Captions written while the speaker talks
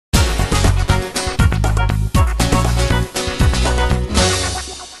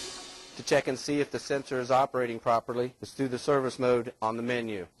check and see if the sensor is operating properly is through the service mode on the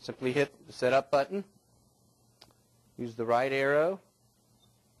menu. Simply hit the setup button, use the right arrow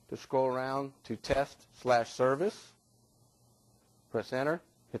to scroll around to test/service, press enter,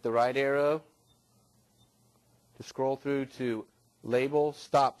 hit the right arrow to scroll through to label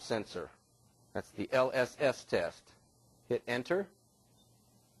stop sensor. That's the LSS test. Hit enter.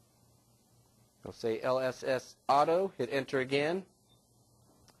 It'll say LSS auto, hit enter again,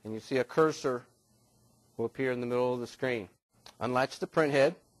 and you see a cursor will appear in the middle of the screen. Unlatch the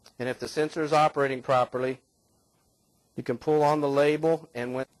printhead, and if the sensor is operating properly, you can pull on the label,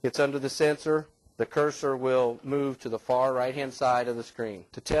 and when it's under the sensor, the cursor will move to the far right-hand side of the screen.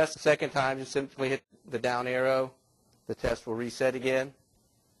 To test the second time, you simply hit the down arrow. The test will reset again.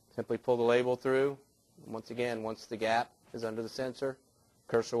 Simply pull the label through. Once again, once the gap is under the sensor,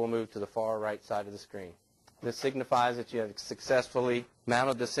 cursor will move to the far right side of the screen. This signifies that you have successfully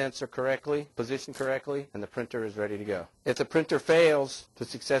mounted the sensor correctly, positioned correctly, and the printer is ready to go. If the printer fails to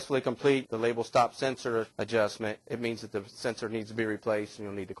successfully complete the label stop sensor adjustment, it means that the sensor needs to be replaced and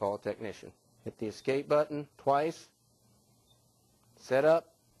you'll need to call a technician. Hit the escape button twice, set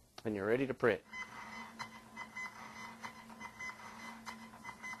up, and you're ready to print.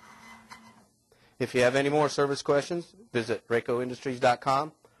 If you have any more service questions, visit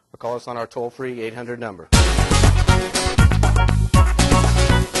RACOindustries.com or call us on our toll-free 800 number.